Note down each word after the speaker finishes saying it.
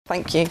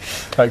Thank you.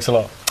 Thanks a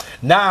lot.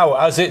 Now,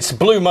 as it's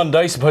Blue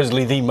Monday,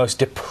 supposedly the most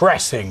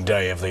depressing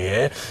day of the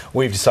year,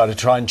 we've decided to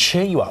try and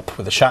cheer you up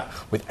with a chat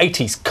with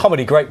 80s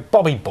comedy great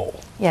Bobby Ball.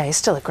 Yeah, he's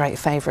still a great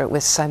favourite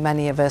with so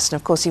many of us, and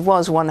of course he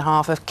was one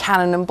half of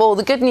Cannon and Ball.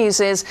 The good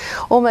news is,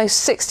 almost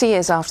 60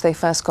 years after they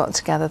first got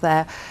together,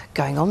 they're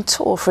going on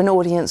tour for an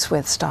audience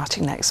with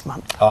starting next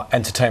month. Our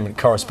entertainment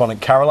correspondent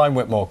Caroline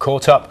Whitmore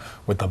caught up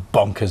with the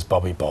bonkers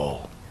Bobby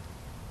Ball.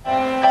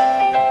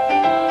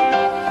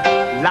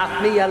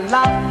 Laugh me a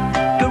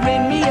laugh,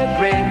 grin me a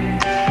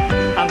grin,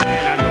 and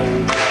then I know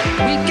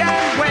we can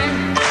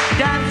win.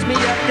 Dance me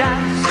a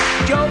dance,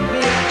 joke me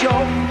a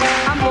joke,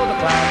 and blow the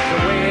clouds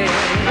away.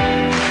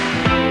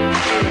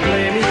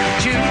 Play me a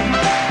tune,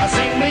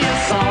 sing me a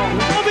song.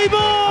 Bobby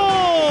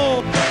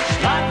Ball!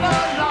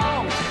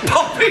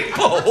 Bobby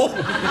Ball?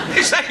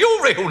 Is that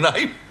your real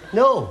name?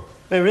 No,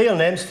 my real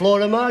name's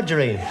Flora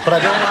Margarine, but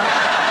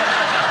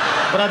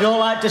I don't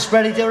like to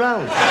spread it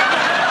around.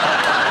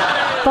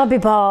 Bobby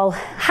Ball,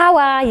 how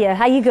are you?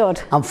 Are you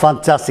good? I'm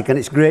fantastic, and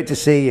it's great to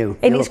see you.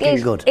 You're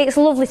looking good. It's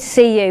lovely to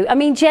see you. I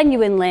mean,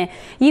 genuinely,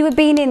 you have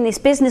been in this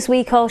Business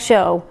Week All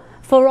show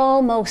for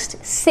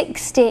almost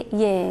 60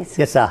 years.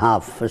 Yes, I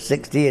have, for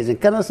 60 years. And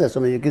can I say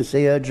something? You can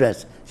see her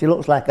dress. She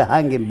looks like a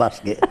hanging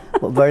basket,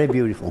 but very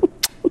beautiful.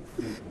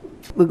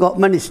 We've got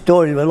many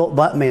stories. We look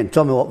back at me and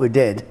tell me what we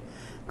did,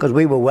 because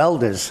we were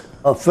welders.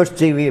 Our first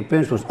TV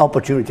appearance was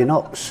Opportunity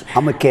Knocks,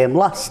 and we came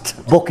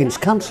last. Bookings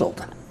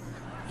cancelled.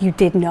 You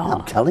did not.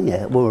 I'm telling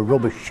you, we were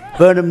rubbish.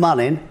 Bernard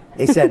Manning,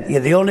 he said, "You're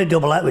the only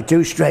double act with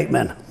two straight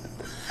men."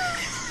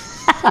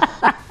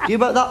 Do you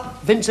about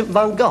that Vincent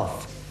van Gogh?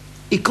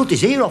 He cut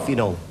his ear off, you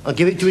know, and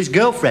gave it to his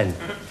girlfriend.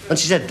 And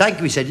she said, "Thank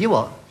you." He said, "You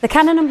what?" The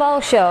Cannon and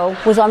Ball show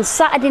was on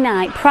Saturday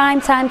night,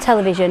 primetime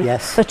television,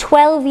 yes, for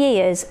 12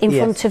 years in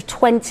front of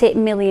 20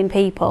 million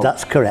people.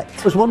 That's correct.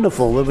 It was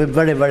wonderful. We've been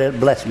very, very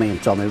blessed, me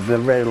and Tommy. We've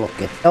been very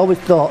lucky. I always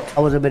thought I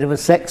was a bit of a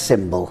sex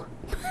symbol.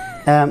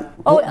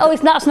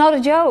 That's not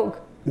a joke.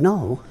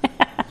 No.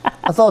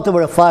 I thought they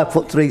were a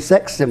 5'3"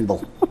 sex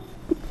symbol.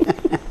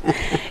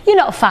 You're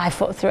not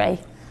 5'3".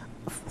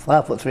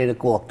 5'3" and a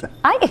quarter.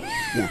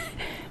 Yeah.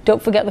 Don't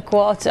forget the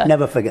quarter.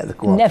 Never forget the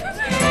quarter. Never.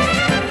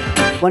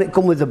 When it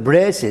come with the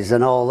braces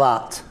and all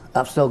that,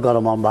 I've still got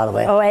them on, by the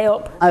way. Oh, way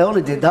up. I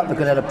only did that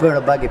because I had a pair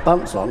of baggy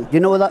pants on. Do you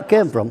know where that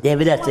came from?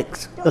 David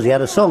Essex. Because he had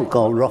a song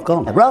called Rock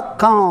On.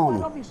 Rock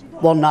On!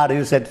 One night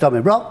he said to Tommy,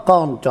 "Rock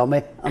on,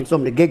 Tommy." And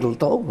somebody giggled,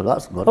 thought, "Oh, well,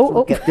 that's good."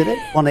 So kept it in.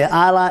 One of the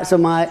highlights of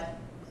my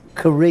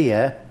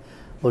career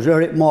was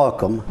Eric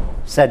Morecambe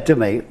said to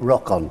me,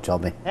 "Rock on,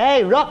 Tommy."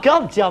 Hey, rock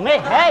on, Tommy,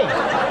 hey!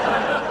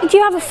 Did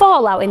you have a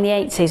fallout in the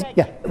 80s?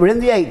 Yeah, we're in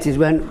the 80s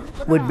when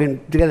we'd been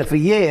together for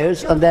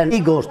years, and then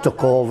egos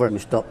took over and we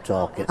stopped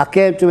talking. I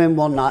came to him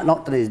one night,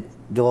 knocked on his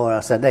door, I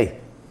said, "Hey,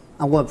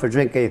 I'm going for a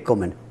drink, are you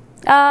coming?"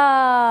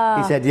 Ah.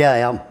 He said, "Yeah, I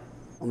am."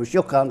 And we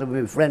shook hands and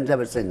we've been friends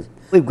ever since.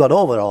 We've got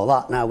over all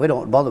that now, we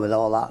don't bother with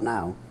all that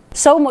now.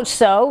 So much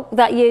so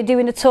that you're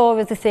doing a tour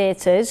of the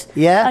theatres.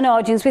 Yeah. An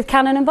audience with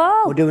Cannon and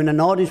Ball. We're doing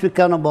an audience with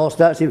Cannon and Ball,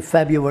 starts in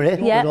February,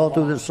 yeah, all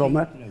through the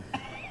summer.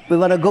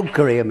 We've had a good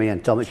career, me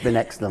and Tom, it's been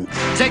excellent.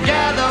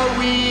 Together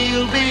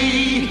we'll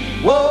be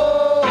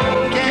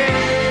okay.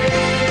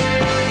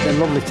 It's been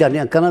lovely telling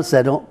you, and can I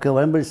say, don't care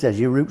what anybody says,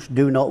 your roots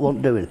do not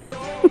want doing.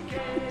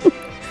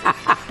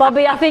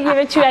 Bobby, I think you're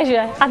a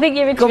treasure. I think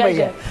you're a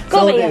treasure.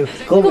 Come here.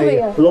 Come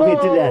here. Look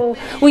at today.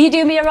 Will you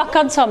do me a rock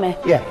on, Tommy?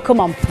 Yeah. Come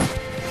on.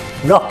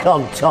 Rock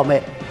on,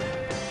 Tommy.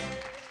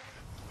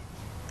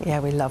 Yeah,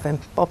 we love him.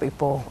 Bobby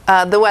Ball.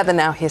 The weather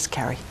now, here's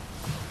Kerry.